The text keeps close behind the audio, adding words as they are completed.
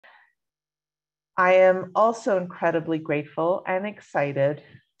I am also incredibly grateful and excited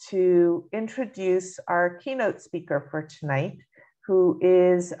to introduce our keynote speaker for tonight, who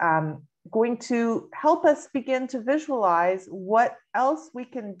is going to help us begin to visualize what else we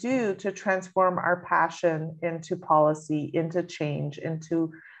can do to transform our passion into policy, into change,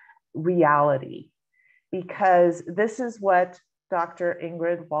 into reality. Because this is what Dr.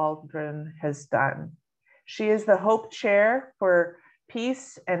 Ingrid Waldron has done. She is the Hope Chair for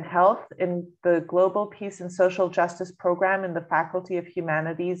Peace and Health in the Global Peace and Social Justice Program in the Faculty of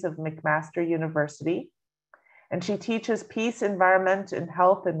Humanities of McMaster University. And she teaches peace, environment, and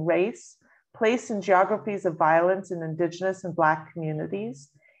health and race, place and geographies of violence in Indigenous and Black communities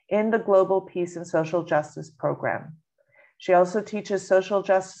in the Global Peace and Social Justice Program. She also teaches social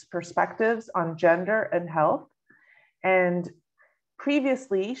justice perspectives on gender and health. And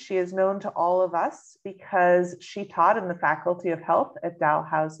previously, she is known to all of us because she taught in the Faculty of Health at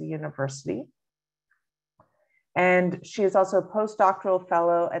Dalhousie University. And she is also a postdoctoral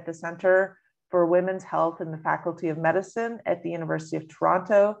fellow at the Center for Women's Health in the Faculty of Medicine at the University of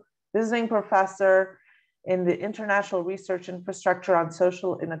Toronto, visiting professor in the International Research Infrastructure on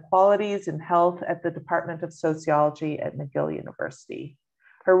Social Inequalities in Health at the Department of Sociology at McGill University.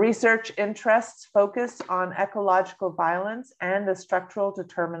 Her research interests focus on ecological violence and the structural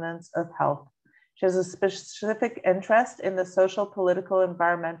determinants of health. She has a specific interest in the social, political,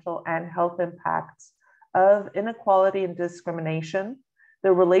 environmental, and health impacts of inequality and discrimination,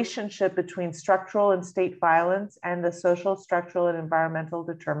 the relationship between structural and state violence and the social, structural, and environmental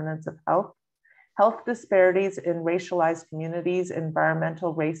determinants of health, health disparities in racialized communities,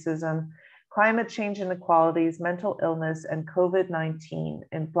 environmental racism, climate change inequalities, mental illness, and COVID-19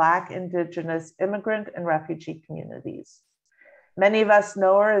 in Black, Indigenous, immigrant, and refugee communities. Many of us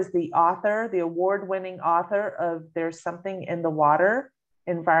know her as the author, the award-winning author of There's Something in the Water,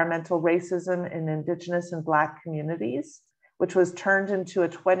 Environmental Racism in Indigenous and Black Communities, which was turned into a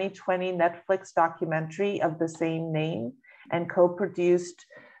 2020 Netflix documentary of the same name and co-produced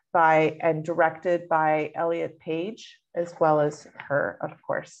by and directed by Elliot Page, as well as her, of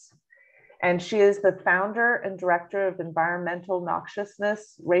course. And she is the founder and director of Environmental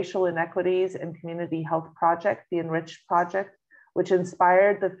Noxiousness, Racial Inequities, and Community Health Project, the Enriched Project, which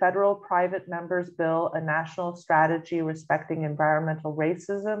inspired the Federal Private Members Bill, a national strategy respecting environmental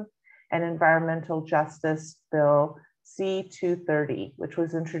racism, and Environmental Justice Bill C-230, which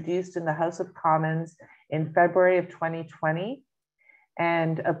was introduced in the House of Commons in February of 2020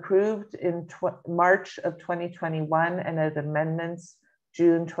 and approved in March of 2021 and as amendments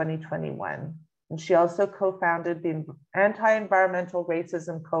June 2021. And she also co-founded the Anti-Environmental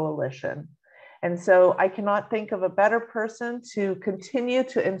Racism Coalition. And so I cannot think of a better person to continue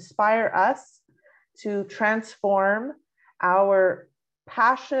to inspire us to transform our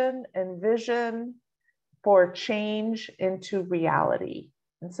passion and vision for change into reality.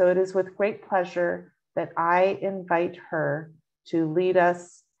 And so it is with great pleasure that I invite her to lead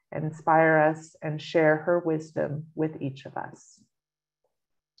us, and inspire us, and share her wisdom with each of us.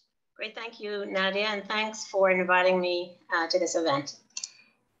 Great, thank you, Nadia, and thanks for inviting me to this event.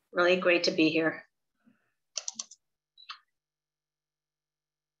 Really great to be here.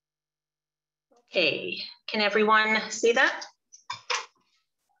 Okay, can everyone see that?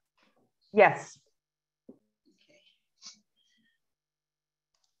 Yes.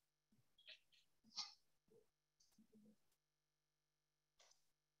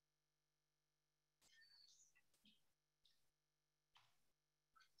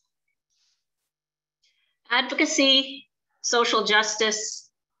 Advocacy, social justice,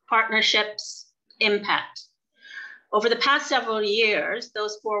 partnerships, impact. Over the past several years,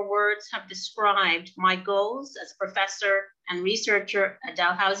 those four words have described my goals as a professor and researcher at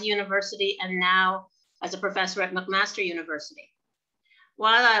Dalhousie University and now as a professor at McMaster University.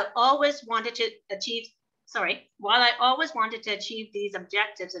 While I always wanted to achieve these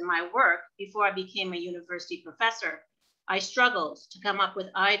objectives in my work before I became a university professor, I struggled to come up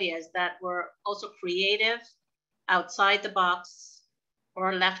with ideas that were also creative, outside the box,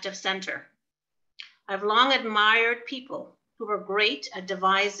 or left of center. I've long admired people who were great at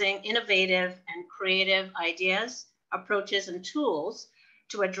devising innovative and creative ideas, approaches, and tools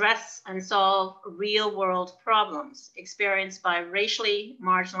to address and solve real-world problems experienced by racially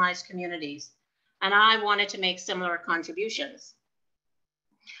marginalized communities, and I wanted to make similar contributions.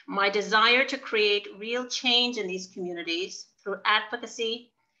 My desire to create real change in these communities through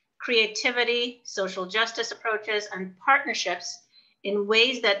advocacy, creativity, social justice approaches, and partnerships in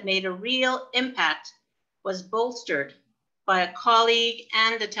ways that made a real impact was bolstered by a colleague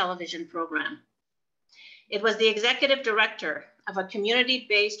and a television program. It was the executive director of a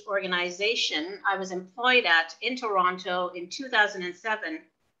community-based organization I was employed at in Toronto in 2007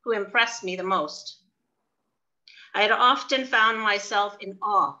 who impressed me the most. I had often found myself in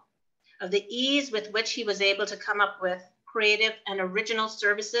awe of the ease with which he was able to come up with creative and original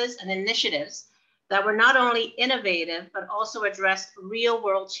services and initiatives that were not only innovative, but also addressed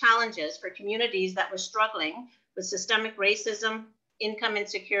real-world challenges for communities that were struggling with systemic racism, income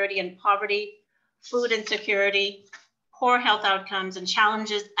insecurity and poverty, food insecurity, poor health outcomes, and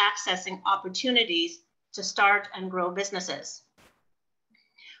challenges accessing opportunities to start and grow businesses.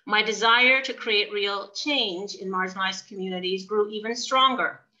 My desire to create real change in marginalized communities grew even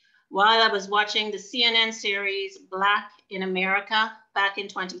stronger while I was watching the CNN series Black in America back in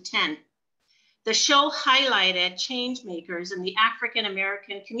 2010. The show highlighted change makers in the African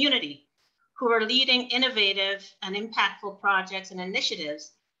American community who are leading innovative and impactful projects and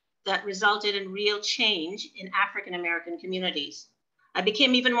initiatives that resulted in real change in African American communities. I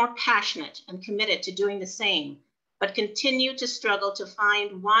became even more passionate and committed to doing the same, but continued to struggle to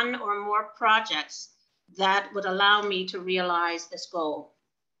find one or more projects that would allow me to realize this goal.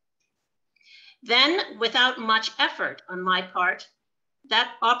 Then, without much effort on my part,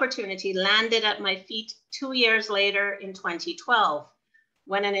 that opportunity landed at my feet 2 years later in 2012,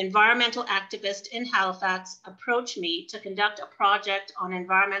 when an environmental activist in Halifax approached me to conduct a project on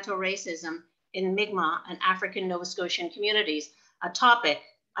environmental racism in Mi'kmaq and African Nova Scotian communities, a topic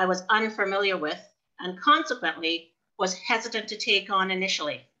I was unfamiliar with and consequently was hesitant to take on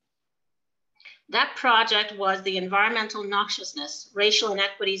initially. That project was the Environmental Noxiousness, Racial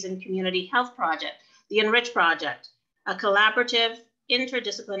Inequities and Community Health Project, the Enrich Project, a collaborative,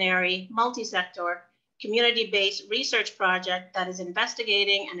 interdisciplinary, multi-sector, community-based research project that is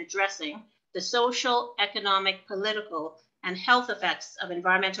investigating and addressing the social, economic, political, and health effects of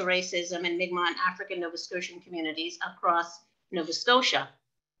environmental racism in Mi'kmaq and African Nova Scotian communities across Nova Scotia.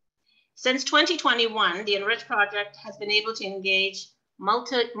 Since 2021, the Enrich Project has been able to engage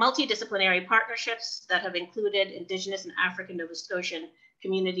multidisciplinary partnerships that have included Indigenous and African Nova Scotian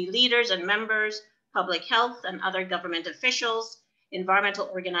community leaders and members, public health and other government officials, environmental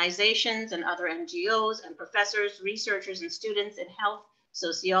organizations and other NGOs, and professors, researchers, and students in health,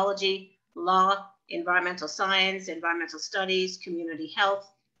 sociology, law, environmental science, environmental studies, community health,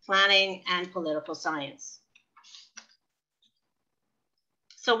 planning, and political science.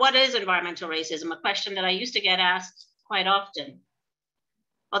 So what is environmental racism? A question that I used to get asked quite often.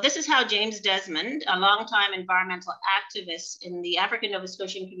 Well, this is how James Desmond, a longtime environmental activist in the African Nova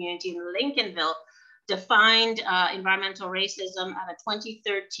Scotian community in Lincolnville, defined environmental racism at a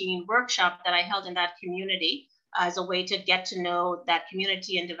 2013 workshop that I held in that community as a way to get to know that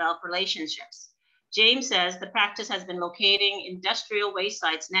community and develop relationships. James says the practice has been locating industrial waste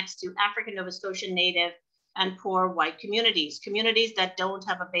sites next to African Nova Scotian Native and poor white communities, communities that don't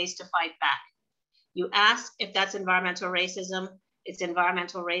have a base to fight back. You ask if that's environmental racism, it's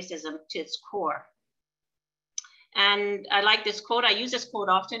environmental racism to its core. And I like this quote. I use this quote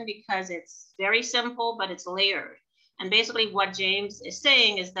often because it's very simple, but it's layered. And basically what James is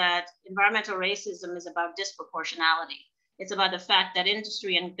saying is that environmental racism is about disproportionality. It's about the fact that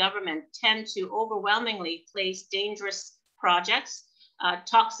industry and government tend to overwhelmingly place dangerous projects,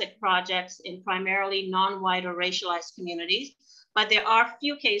 toxic projects in primarily non-white or racialized communities. But there are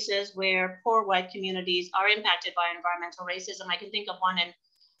few cases where poor white communities are impacted by environmental racism. I can think of one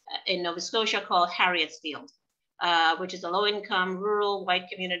in Nova Scotia called Harrietsfield, which is a low-income rural white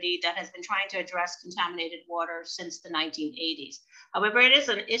community that has been trying to address contaminated water since the 1980s. However, it is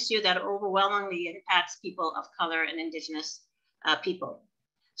an issue that overwhelmingly impacts people of color and Indigenous people.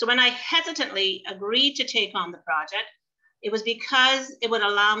 So when I hesitantly agreed to take on the project, it was because it would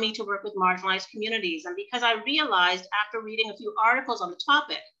allow me to work with marginalized communities, and because I realized after reading a few articles on the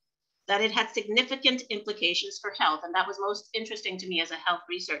topic that it had significant implications for health, and that was most interesting to me as a health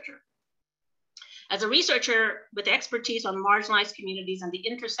researcher. As a researcher with expertise on marginalized communities and the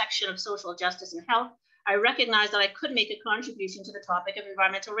intersection of social justice and health, I recognized that I could make a contribution to the topic of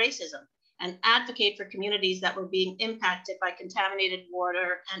environmental racism and advocate for communities that were being impacted by contaminated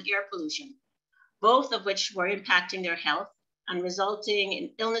water and air pollution, both of which were impacting their health and resulting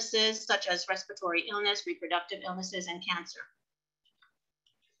in illnesses such as respiratory illness, reproductive illnesses, and cancer.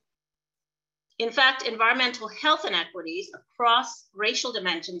 In fact, environmental health inequities across racial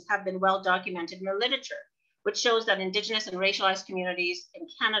dimensions have been well documented in the literature, which shows that Indigenous and racialized communities in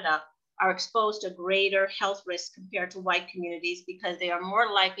Canada are exposed to greater health risks compared to white communities because they are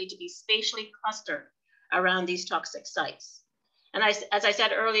more likely to be spatially clustered around these toxic sites. And as I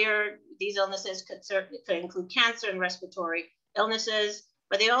said earlier, these illnesses could include cancer and respiratory illnesses,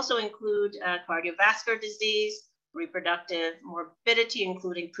 but they also include cardiovascular disease, reproductive morbidity,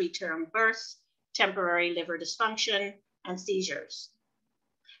 including preterm births, temporary liver dysfunction, and seizures.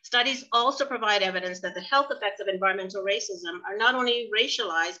 Studies also provide evidence that the health effects of environmental racism are not only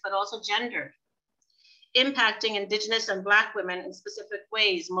racialized, but also gendered, impacting Indigenous and Black women in specific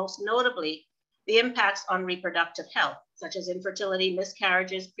ways, most notably the impacts on reproductive health, such as infertility,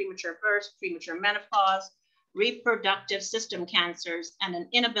 miscarriages, premature births, premature menopause, reproductive system cancers, and an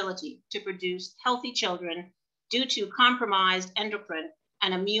inability to produce healthy children due to compromised endocrine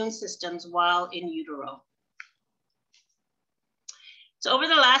and immune systems while in utero. So over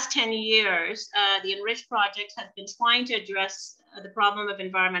the last 10 years, the Enrich Project has been trying to address the problem of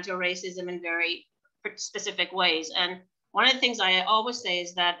environmental racism in very specific ways. And one of the things I always say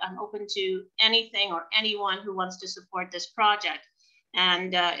is that I'm open to anything or anyone who wants to support this project.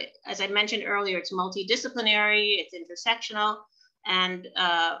 And as I mentioned earlier, it's multidisciplinary, it's intersectional, and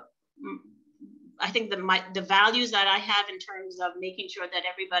I think the values that I have in terms of making sure that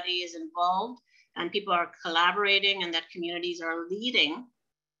everybody is involved and people are collaborating and that communities are leading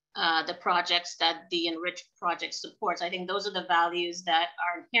the projects that the Enrich Project supports. I think those are the values that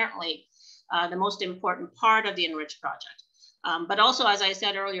are inherently the most important part of the Enrich Project. But also, as I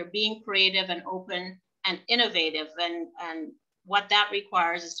said earlier, being creative and open and innovative, and what that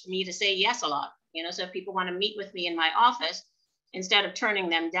requires is for me to say yes a lot. You know, so if people want to meet with me in my office, instead of turning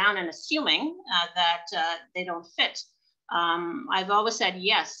them down and assuming that they don't fit, I've always said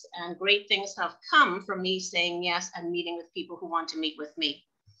yes, and great things have come from me saying yes and meeting with people who want to meet with me.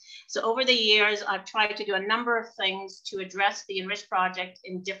 So over the years, I've tried to do a number of things to address the Enrich Project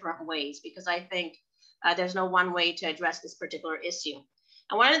in different ways, because I think there's no one way to address this particular issue.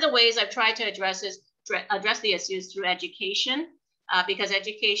 And one of the ways I've tried to address the issues through education, because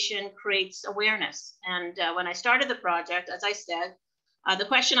education creates awareness. And when I started the project, as I said, the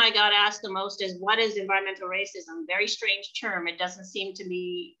question I got asked the most is, what is environmental racism? Very strange term. It doesn't seem to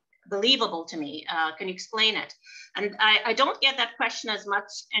be believable to me. Can you explain it? And I don't get that question as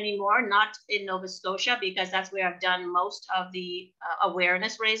much anymore, not in Nova Scotia, because that's where I've done most of the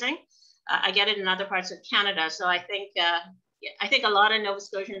awareness raising. I get it in other parts of Canada. So I think a lot of Nova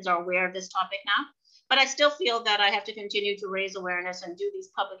Scotians are aware of this topic now, but I still feel that I have to continue to raise awareness and do these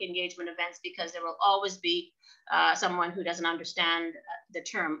public engagement events, because there will always be someone who doesn't understand the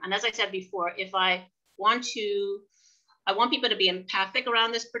term. And as I said before, if I want people to be empathic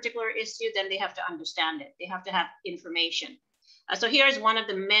around this particular issue, then they have to understand it. They have to have information. So here's one of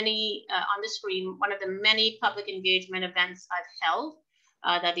the many, on the screen, one of the many public engagement events I've held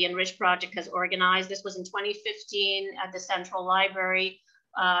that the Enrich Project has organized. This was in 2015 at the Central Library.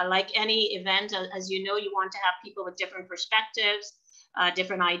 Like any event, as you know, you want to have people with different perspectives,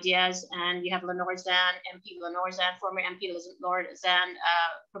 different ideas, and you have Lenore Zan, MP Lenore Zan, former MP Lenore Zan,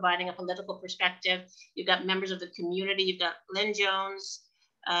 providing a political perspective. You've got members of the community. You've got Lynn Jones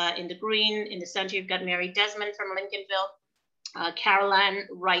in the green. In the center, you've got Mary Desmond from Lincolnville, Caroline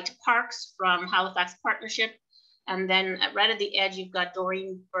Wright Parks from Halifax Partnership, and then right at the edge, you've got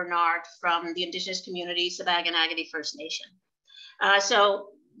Doreen Bernard from the Indigenous community, Sabaganagadie First Nation. So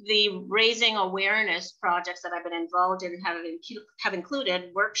the raising awareness projects that I've been involved in have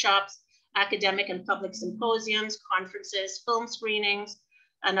included workshops, academic and public symposiums, conferences, film screenings,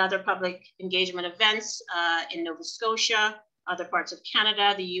 and other public engagement events in Nova Scotia, other parts of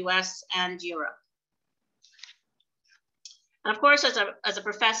Canada, the US, and Europe. And of course, as a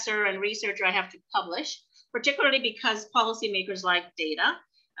professor and researcher, I have to publish, particularly because policymakers like data.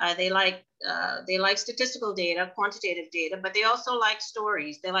 They like statistical data, quantitative data, but they also like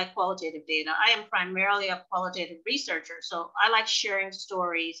stories. They like qualitative data. I am primarily a qualitative researcher, so I like sharing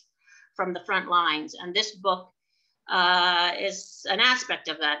stories from the front lines. And this book is an aspect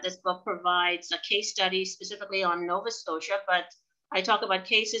of that. This book provides a case study specifically on Nova Scotia, but I talk about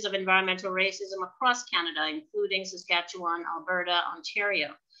cases of environmental racism across Canada, including Saskatchewan, Alberta, Ontario.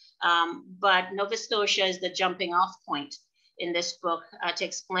 But Nova Scotia is the jumping off point in this book to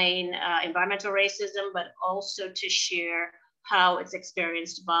explain environmental racism, but also to share how it's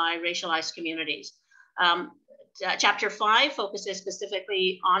experienced by racialized communities. Chapter 5 focuses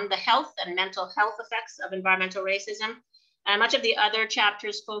specifically on the health and mental health effects of environmental racism. And much of the other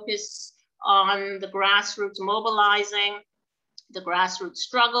chapters focus on the grassroots mobilizing, the grassroots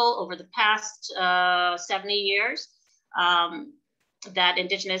struggle over the past 70 years that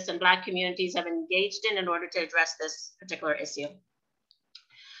Indigenous and Black communities have engaged in order to address this particular issue.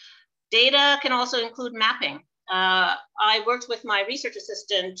 Data can also include mapping. I worked with my research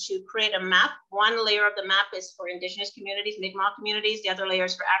assistant to create a map. One layer of the map is for Indigenous communities, Mi'kmaq communities. The other layer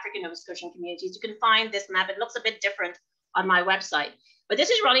is for African Nova Scotian communities. You can find this map. It looks a bit different on my website, But this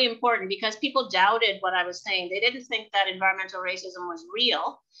is really important because people doubted what I was saying. They didn't think that environmental racism was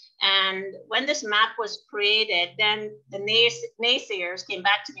real. And when this map was created, then the naysayers came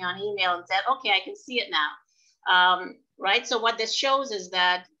back to me on email and said, okay, I can see it now, right? So what this shows is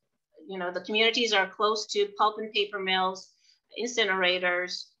that, you know, the communities are close to pulp and paper mills,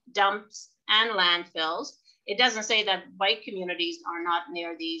 incinerators, dumps, and landfills. It doesn't say that white communities are not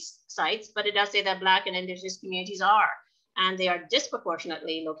near these sites, but it does say that Black and Indigenous communities are, and they are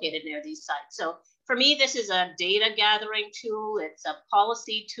disproportionately located near these sites. So for me, this is a data gathering tool, it's a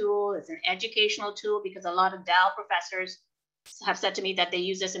policy tool, it's an educational tool, because a lot of DAL professors have said to me that they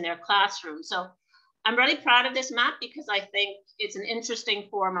use this in their classroom. So I'm really proud of this map because I think it's an interesting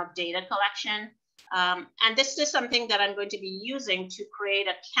form of data collection. And this is something that I'm going to be using to create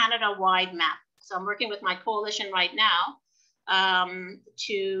a Canada-wide map. So I'm working with my coalition right now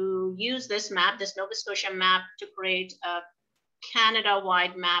to use this map, this Nova Scotia map, to create a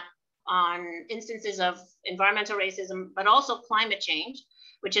Canada-wide map on instances of environmental racism, but also climate change,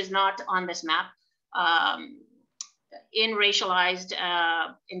 which is not on this map, in racialized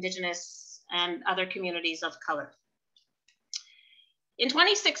Indigenous and other communities of color. In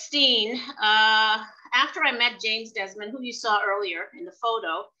 2016, after I met James Desmond, who you saw earlier in the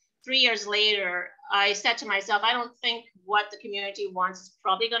photo, 3 years later, I said to myself, I don't think what the community wants is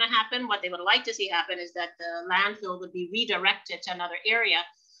probably going to happen. What they would like to see happen is that the landfill would be redirected to another area.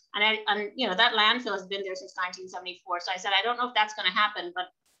 And you know, that landfill has been there since 1974. So I said, I don't know if that's going to happen, but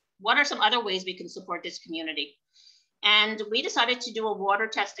what are some other ways we can support this community? And we decided to do a water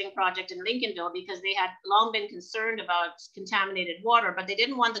testing project in Lincolnville because they had long been concerned about contaminated water, but they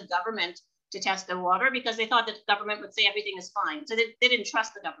didn't want the government to test the water because they thought that the government would say everything is fine. So they didn't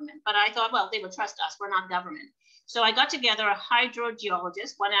trust the government. But I thought, well, they would trust us. We're not government. So I got together a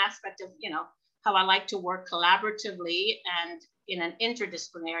hydrogeologist, one aspect of, you know, how I like to work collaboratively and in an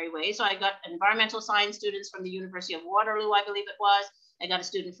interdisciplinary way. So I got environmental science students from the University of Waterloo, I believe it was. I got a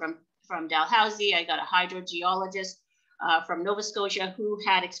student from Dalhousie. I got a hydrogeologist from Nova Scotia who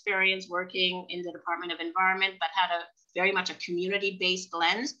had experience working in the Department of Environment, but had a very much a community-based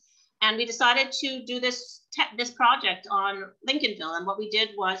lens. And we decided to do this project on Lincolnville. And what we did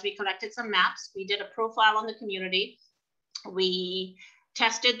was we collected some maps. We did a profile on the community. We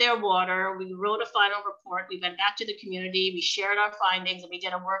tested their water. We wrote a final report. We went back to the community. We shared our findings, and we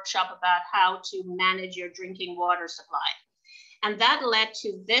did a workshop about how to manage your drinking water supply. And that led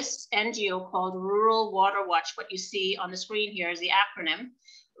to this NGO called Rural Water Watch. What you see on the screen here is the acronym,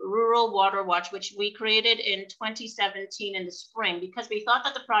 Rural Water Watch, which we created in 2017 in the spring, because we thought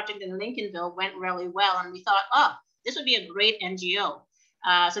that the project in Lincolnville went really well. And we thought, oh, this would be a great NGO.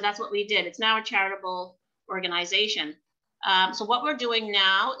 So that's what we did. It's now a charitable organization. So what we're doing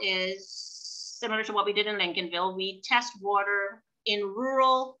now is similar to what we did in Lincolnville. We test water in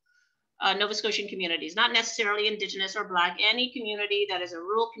rural Nova Scotian communities, not necessarily Indigenous or Black, any community that is a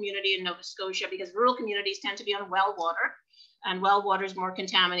rural community in Nova Scotia, because rural communities tend to be on well water, and well water is more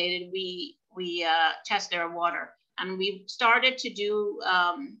contaminated. We test their water. And we started to do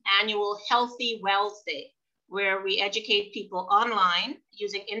annual Healthy Wells Day, where we educate people online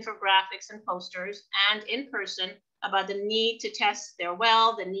using infographics and posters and in person about the need to test their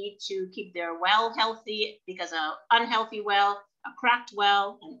well, the need to keep their well healthy, because an unhealthy well, a cracked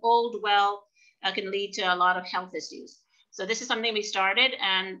well, an old well can lead to a lot of health issues. So this is something we started,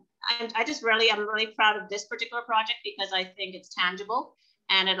 and I'm really proud of this particular project because I think it's tangible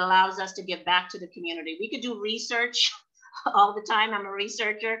and it allows us to give back to the community. We could do research all the time. I'm a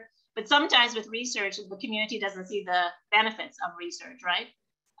researcher, but sometimes with research, the community doesn't see the benefits of research, right?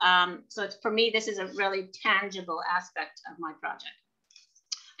 So for me, this is a really tangible aspect of my project.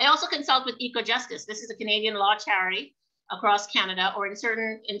 I also consult with EcoJustice. This is a Canadian law charity across Canada, or in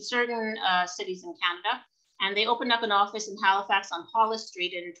certain cities in Canada. And they opened up an office in Halifax on Hollis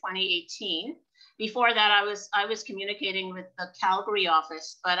Street in 2018. Before that, I was communicating with the Calgary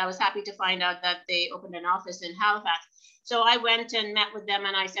office, but I was happy to find out that they opened an office in Halifax. So I went and met with them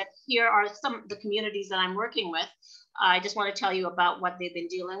and I said, here are some of the communities that I'm working with. I just want to tell you about what they've been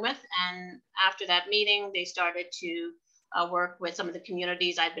dealing with. And after that meeting, they started to work with some of the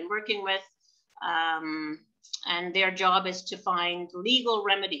communities I've been working with. And their job is to find legal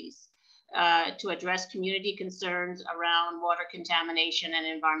remedies to address community concerns around water contamination and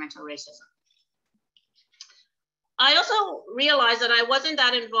environmental racism. I also realized that I wasn't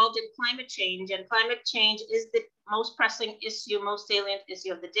that involved in climate change, and climate change is the most pressing issue, most salient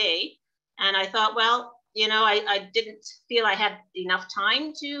issue of the day. And I thought, well, you know, I didn't feel I had enough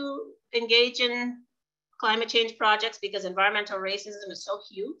time to engage in climate change projects because environmental racism is so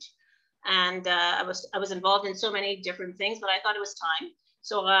huge. And I was involved in so many different things, but I thought it was time.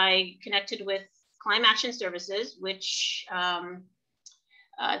 So I connected with Climate Action Services, which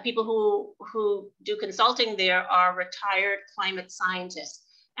people who do consulting there are retired climate scientists.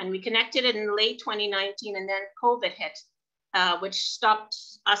 And we connected in late 2019, and then COVID hit, which stopped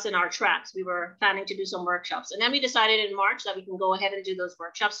us in our tracks. We were planning to do some workshops. And then we decided in March that we can go ahead and do those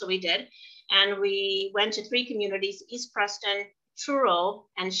workshops. So we did. And we went to 3 communities, East Preston, Truro,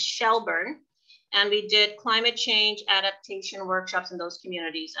 and Shelburne. And we did climate change adaptation workshops in those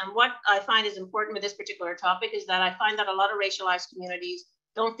communities. And what I find is important with this particular topic is that I find that a lot of racialized communities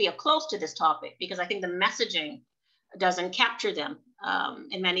don't feel close to this topic, because I think the messaging doesn't capture them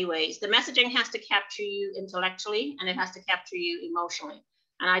in many ways. The messaging has to capture you intellectually, and it has to capture you emotionally.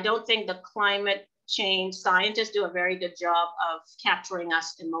 And I don't think the climate change scientists do a very good job of capturing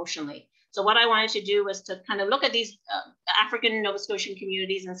us emotionally. So what I wanted to do was to kind of look at these African Nova Scotian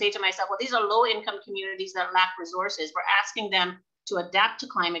communities and say to myself, well, these are low-income communities that lack resources. We're asking them to adapt to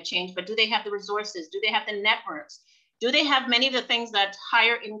climate change, but do they have the resources? Do they have the networks? Do they have many of the things that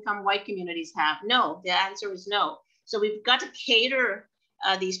higher income white communities have? No, the answer is no. So we've got to cater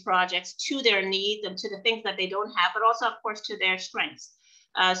these projects to their needs and to the things that they don't have, but also, of course, to their strengths.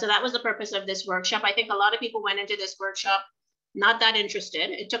 So that was the purpose of this workshop. I think a lot of people went into this workshop not that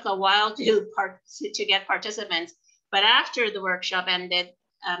interested. It took a while to get participants, but after the workshop ended,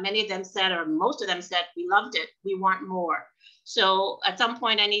 many of them said, or most of them said, we loved it, we want more. So at some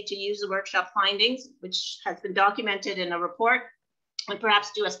point I need to use the workshop findings, which has been documented in a report, and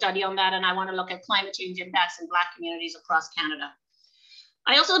perhaps do a study on that. And I want to look at climate change impacts in Black communities across Canada.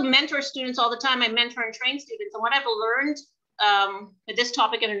 I also mentor students all the time. I mentor and train students. And what I've learned with this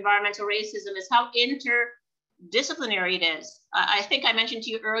topic of environmental racism is how interdisciplinary it is. I think I mentioned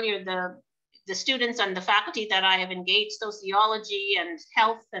to you earlier, the students and the faculty that I have engaged, sociology and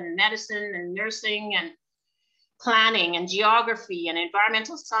health and medicine and nursing and planning and geography and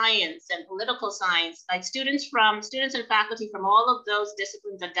environmental science and political science, like students and faculty from all of those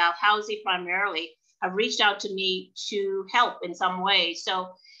disciplines at Dalhousie primarily have reached out to me to help in some way. So,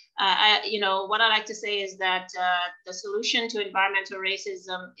 what I like to say is that the solution to environmental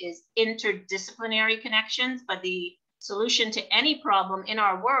racism is interdisciplinary connections, but the solution to any problem in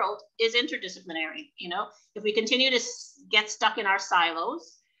our world is interdisciplinary. If we continue to get stuck in our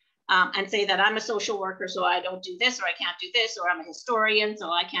silos, and say that I'm a social worker, so I don't do this, or I can't do this, or I'm a historian, so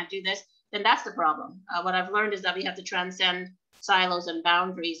I can't do this, then that's the problem. What I've learned is that we have to transcend silos and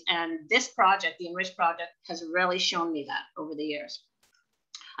boundaries. And this project, the Enrich Project, has really shown me that over the years.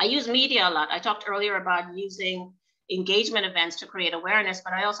 I use media a lot. I talked earlier about using engagement events to create awareness,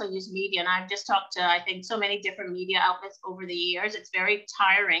 but I also use media. And I've just talked to, I think, so many different media outlets over the years. It's very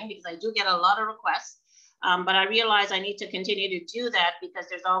tiring because I do get a lot of requests. But I realize I need to continue to do that because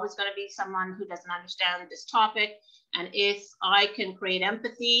there's always going to be someone who doesn't understand this topic. And if I can create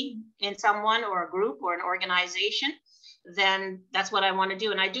empathy in someone or a group or an organization, then that's what I want to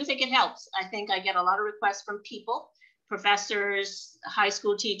do. And I do think it helps. I think I get a lot of requests from people, professors, high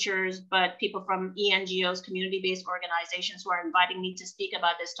school teachers, but people from ENGOs, community-based organizations, who are inviting me to speak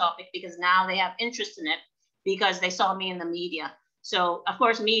about this topic because now they have interest in it because they saw me in the media. So of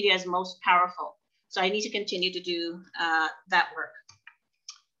course, media is most powerful. So I need to continue to do that work.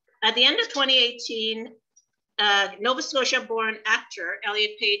 At the end of 2018, Nova Scotia-born actor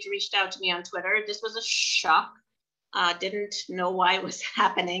Elliot Page reached out to me on Twitter. This was a shock. Didn't know why it was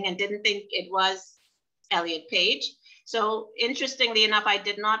happening and didn't think it was Elliot Page. So interestingly enough, I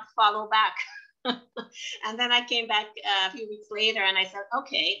did not follow back. And then I came back a few weeks later and I said,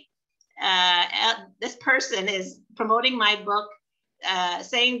 okay, this person is promoting my book,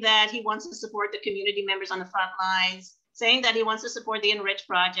 saying that he wants to support the community members on the front lines, saying that he wants to support the Enrich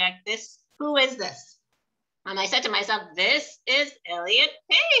Project. Who is this? And I said to myself, this is Elliot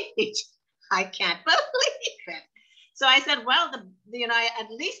Page. I can't believe it. So I said, well,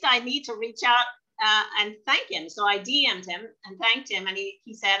 at least I need to reach out and thank him. So I DM'd him and thanked him. And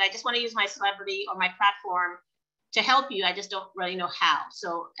he said, I just want to use my celebrity or my platform to help you. I just don't really know how.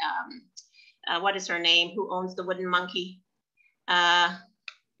 So what is her name? Who owns the wooden monkey?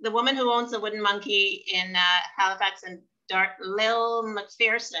 The woman who owns the wooden monkey in Halifax and Lil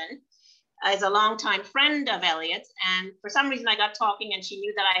McPherson is a longtime friend of Elliot's. And for some reason I got talking and she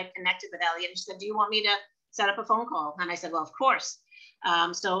knew that I had connected with Elliot. And she said, do you want me to set up a phone call? And I said, well, of course.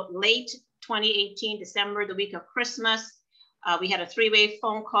 So late 2018, December, the week of Christmas, we had a 3-way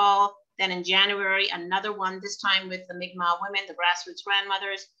phone call. Then in January, another one, this time with the Mi'kmaq women, the grassroots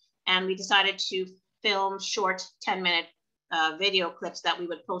grandmothers. And we decided to film short 10-minute video clips that we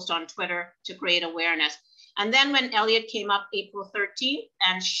would post on Twitter to create awareness. And then when Elliot came up April 13th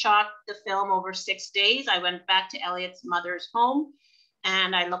and shot the film over 6 days, I went back to Elliot's mother's home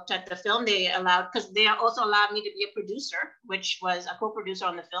and I looked at the film. They allowed, because they also allowed me to be a producer, which was a co-producer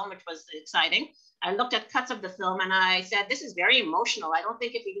on the film, which was exciting. I looked at cuts of the film and I said, this is very emotional. I don't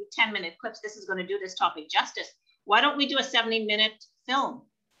think if we do 10-minute clips, this is going to do this topic justice. Why don't we do a 70-minute film?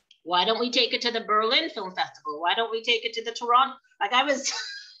 Why don't we take it to the Berlin Film Festival? Why don't we take it to the Toronto? Like I was,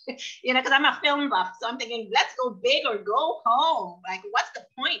 you know, because I'm a film buff. So I'm thinking, let's go big or go home. Like, what's the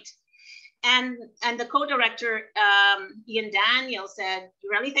point? And the co-director, Ian Daniel, said, you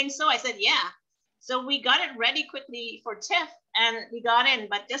really think so? I said, yeah. So we got it ready quickly for TIFF and we got in.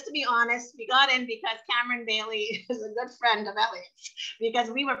 But just to be honest, we got in because Cameron Bailey is a good friend of Elliot's, because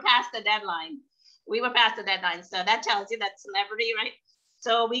we were past the deadline. We were past the deadline. So that tells you that celebrity, right?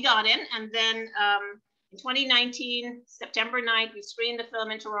 So we got in. And then in 2019, September 9th, we screened the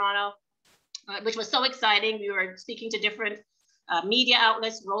film in Toronto, which was so exciting. We were speaking to different media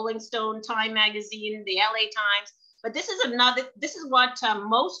outlets, Rolling Stone, Time Magazine, the LA Times. But this is what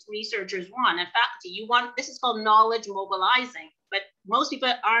most researchers want. In fact, this is called knowledge mobilizing. But most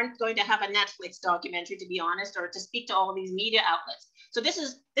people aren't going to have a Netflix documentary, to be honest, or to speak to all these media outlets. So this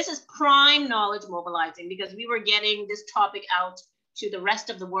is prime knowledge mobilizing, because we were getting this topic out to the rest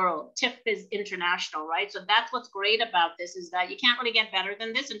of the world. TIFF is international, right? So that's what's great about this, is that you can't really get better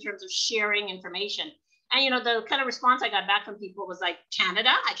than this in terms of sharing information. And, you know, the kind of response I got back from people was like, Canada?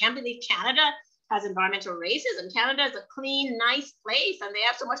 I can't believe Canada has environmental racism. Canada is a clean, nice place, and they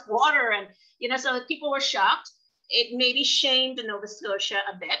have so much water. And, you know, so people were shocked. It maybe shamed Nova Scotia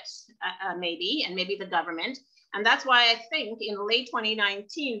a bit, and maybe the government. And that's why I think in late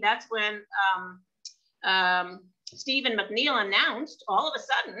 2019, that's when Stephen McNeil announced all of a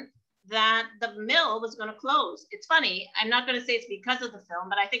sudden that the mill was going to close. It's funny, I'm not going to say it's because of the film,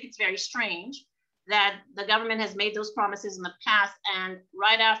 but I think it's very strange that the government has made those promises in the past. And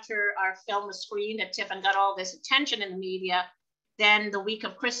right after our film was screened at TIFF and got all this attention in the media, then the week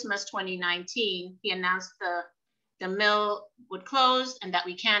of Christmas 2019, he announced the mill would close and that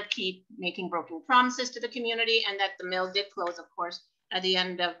we can't keep making broken promises to the community, and that the mill did close, of course, at the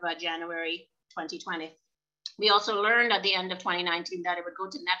end of January 2020. We also learned at the end of 2019 that it would go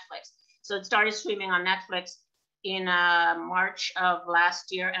to Netflix. So it started streaming on Netflix in March of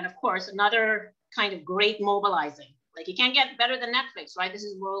last year. And of course, another kind of great mobilizing. Like, you can't get better than Netflix, right? This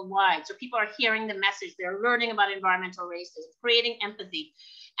is worldwide. So people are hearing the message. They're learning about environmental racism, creating empathy.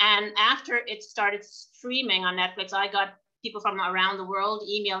 And after it started streaming on Netflix, I got people from around the world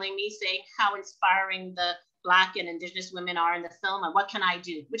emailing me saying how inspiring the Black and Indigenous women are in the film, and what can I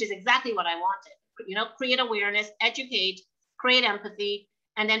do? Which is exactly what I wanted. You know, create awareness, educate, create empathy,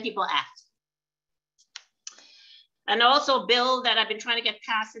 and then people act. And also a bill that I've been trying to get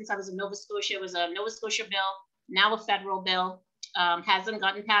passed since I was in Nova Scotia. It was a Nova Scotia bill, now a federal bill. Hasn't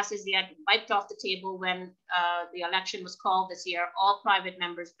gotten passes yet, wiped off the table when the election was called this year. All private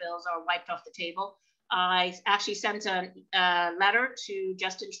members' bills are wiped off the table. I actually sent a letter to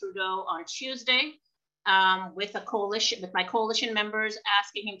Justin Trudeau on Tuesday with my coalition members,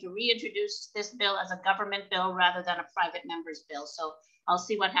 asking him to reintroduce this bill as a government bill rather than a private member's bill. So I'll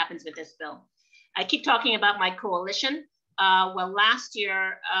see what happens with this bill. I keep talking about my coalition. Well, last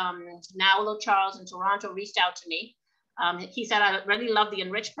year, Naulo Charles in Toronto reached out to me. He said, I really love the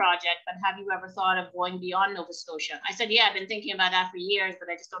Enrich project, but have you ever thought of going beyond Nova Scotia? I said, yeah, I've been thinking about that for years, but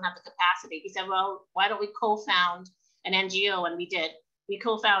I just don't have the capacity. He said, well, why don't we co-found an NGO? And we did. We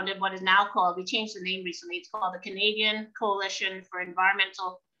co-founded what is now called, we changed the name recently, it's called the Canadian Coalition for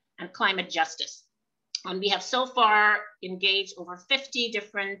Environmental and Climate Justice. And we have so far engaged over 50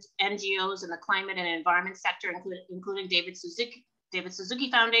 different NGOs in the climate and environment sector, including David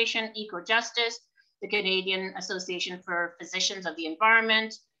Suzuki Foundation, Eco Justice, the Canadian Association for Physicians of the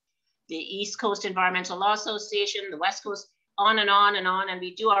Environment, the East Coast Environmental Law Association, the West Coast, on and on and on. And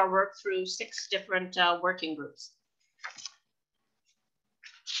we do our work through 6 different working groups.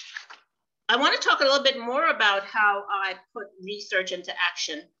 I want to talk a little bit more about how I put research into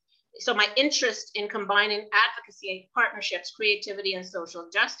action. So my interest in combining advocacy, partnerships, creativity, and social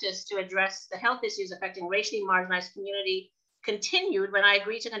justice to address the health issues affecting racially marginalized community continued when I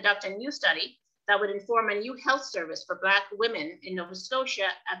agreed to conduct a new study that would inform a new health service for Black women in Nova Scotia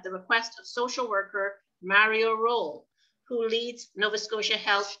at the request of social worker Mario Roll, who leads Nova Scotia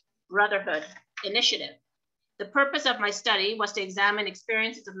Health Brotherhood Initiative. The purpose of my study was to examine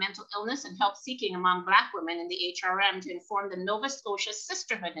experiences of mental illness and help seeking among Black women in the HRM to inform the Nova Scotia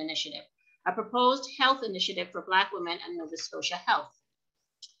Sisterhood Initiative, a proposed health initiative for Black women and Nova Scotia Health.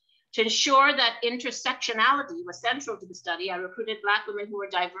 To ensure that intersectionality was central to the study, I recruited Black women who were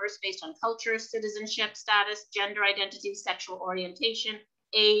diverse based on culture, citizenship status, gender identity, sexual orientation,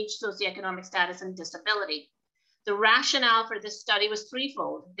 age, socioeconomic status, and disability. The rationale for this study was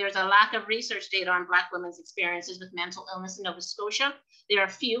threefold. There's a lack of research data on Black women's experiences with mental illness in Nova Scotia. There are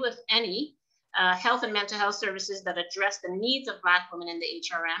few, if any, health and mental health services that address the needs of Black women in the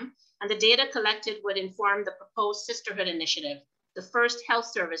HRM, and the data collected would inform the proposed Sisterhood Initiative, the first health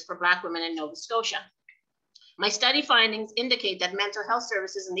service for Black women in Nova Scotia. My study findings indicate that mental health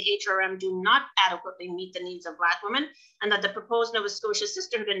services in the HRM do not adequately meet the needs of Black women, and that the proposed Nova Scotia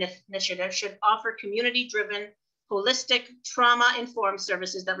Sisterhood Initiative should offer community-driven, holistic, trauma-informed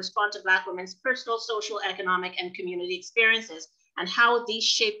services that respond to Black women's personal, social, economic, and community experiences, and how these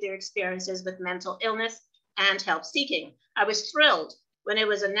shape their experiences with mental illness and help seeking. I was thrilled when it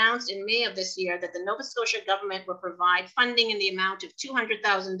was announced in May of this year that the Nova Scotia government will provide funding in the amount of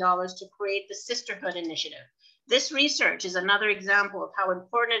 $200,000 to create the Sisterhood Initiative. This research is another example of how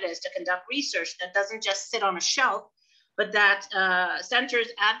important it is to conduct research that doesn't just sit on a shelf, but that centers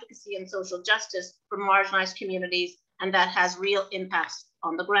advocacy and social justice for marginalized communities, and that has real impacts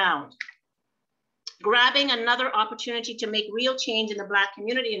on the ground. Grabbing another opportunity to make real change in the Black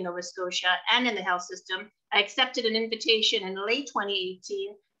community in Nova Scotia and in the health system, I accepted an invitation in late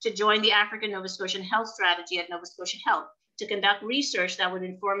 2018 to join the African Nova Scotian Health Strategy at Nova Scotia Health to conduct research that would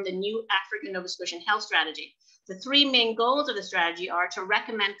inform the new African Nova Scotian Health Strategy. The three main goals of the strategy are to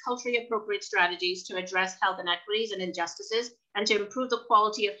recommend culturally appropriate strategies to address health inequities and injustices, and to improve the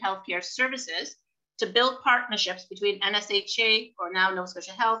quality of healthcare services, to build partnerships between NSHA, or now Nova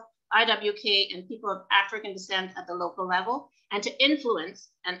Scotia Health, IWK, and people of African descent at the local level, and to influence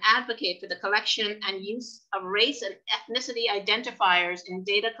and advocate for the collection and use of race and ethnicity identifiers in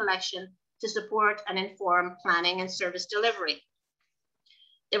data collection to support and inform planning and service delivery.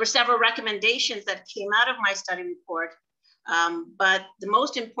 There were several recommendations that came out of my study report, but the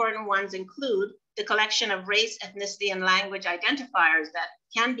most important ones include the collection of race, ethnicity, and language identifiers that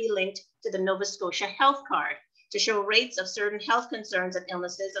can be linked to the Nova Scotia Health Card to show rates of certain health concerns and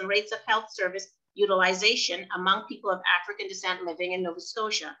illnesses and rates of health service utilization among people of African descent living in Nova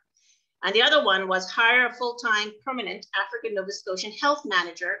Scotia. And the other one was hire a full-time permanent African Nova Scotian health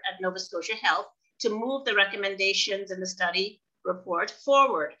manager at Nova Scotia Health to move the recommendations in the study report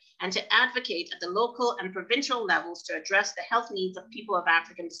forward and to advocate at the local and provincial levels to address the health needs of people of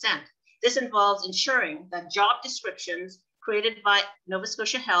African descent. This involves ensuring that job descriptions created by Nova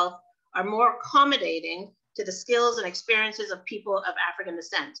Scotia Health are more accommodating to the skills and experiences of people of African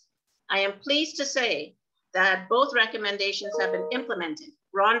descent. I am pleased to say that both recommendations have been implemented.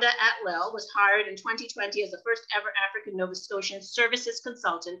 Rhonda Atwell was hired in 2020 as the first ever African Nova Scotian services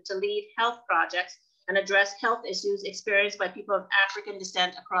consultant to lead health projects and address health issues experienced by people of African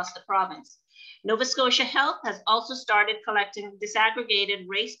descent across the province. Nova Scotia Health has also started collecting disaggregated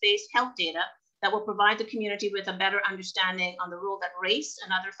race-based health data that will provide the community with a better understanding on the role that race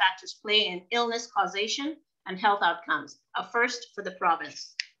and other factors play in illness causation and health outcomes, a first for the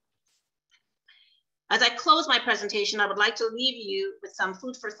province. As I close my presentation, I would like to leave you with some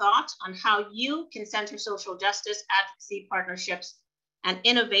food for thought on how you can center social justice, advocacy, partnerships, and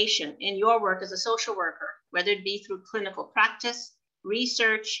innovation in your work as a social worker, whether it be through clinical practice,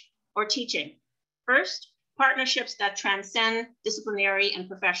 research, or teaching. First, partnerships that transcend disciplinary and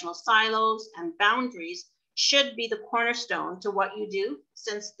professional silos and boundaries should be the cornerstone to what you do,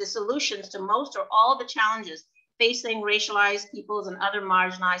 since the solutions to most or all the challenges facing racialized peoples and other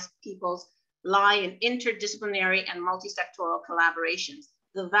marginalized peoples lie in interdisciplinary and multi-sectoral collaborations.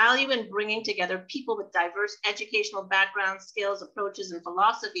 The value in bringing together people with diverse educational backgrounds, skills, approaches, and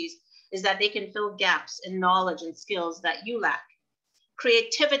philosophies is that they can fill gaps in knowledge and skills that you lack.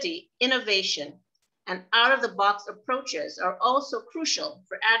 Creativity, innovation, and out-of-the-box approaches are also crucial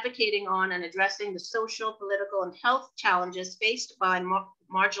for advocating on and addressing the social, political, and health challenges faced by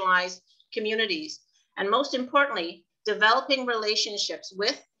marginalized communities. And most importantly, developing relationships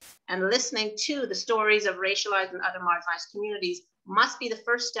with and listening to the stories of racialized and other marginalized communities must be the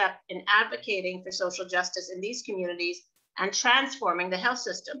first step in advocating for social justice in these communities and transforming the health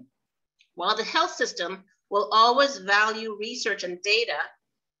system. While the health system will always value research and data,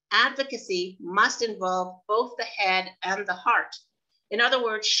 advocacy must involve both the head and the heart. In other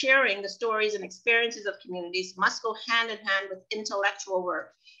words, sharing the stories and experiences of communities must go hand in hand with intellectual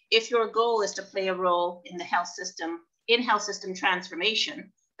work if your goal is to play a role in the health system, in health system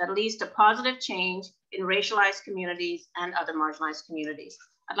transformation that leads to positive change in racialized communities and other marginalized communities.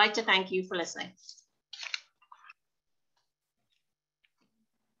 I'd like to thank you for listening.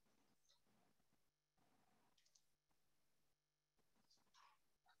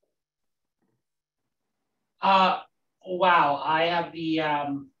 Wow, I have the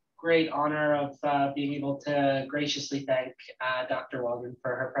great honor of being able to graciously thank Dr. Waldron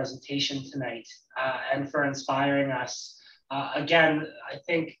for her presentation tonight and for inspiring us. Again, I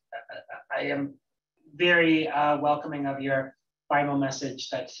think I am very welcoming of your final message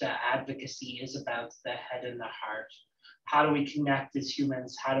that advocacy is about the head and the heart. How do we connect as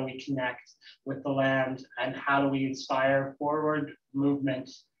humans? How do we connect with the land? And how do we inspire forward movement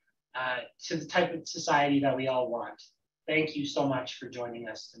to the type of society that we all want? Thank you so much for joining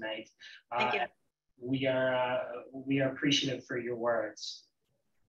us tonight. Thank you. We are appreciative for your words.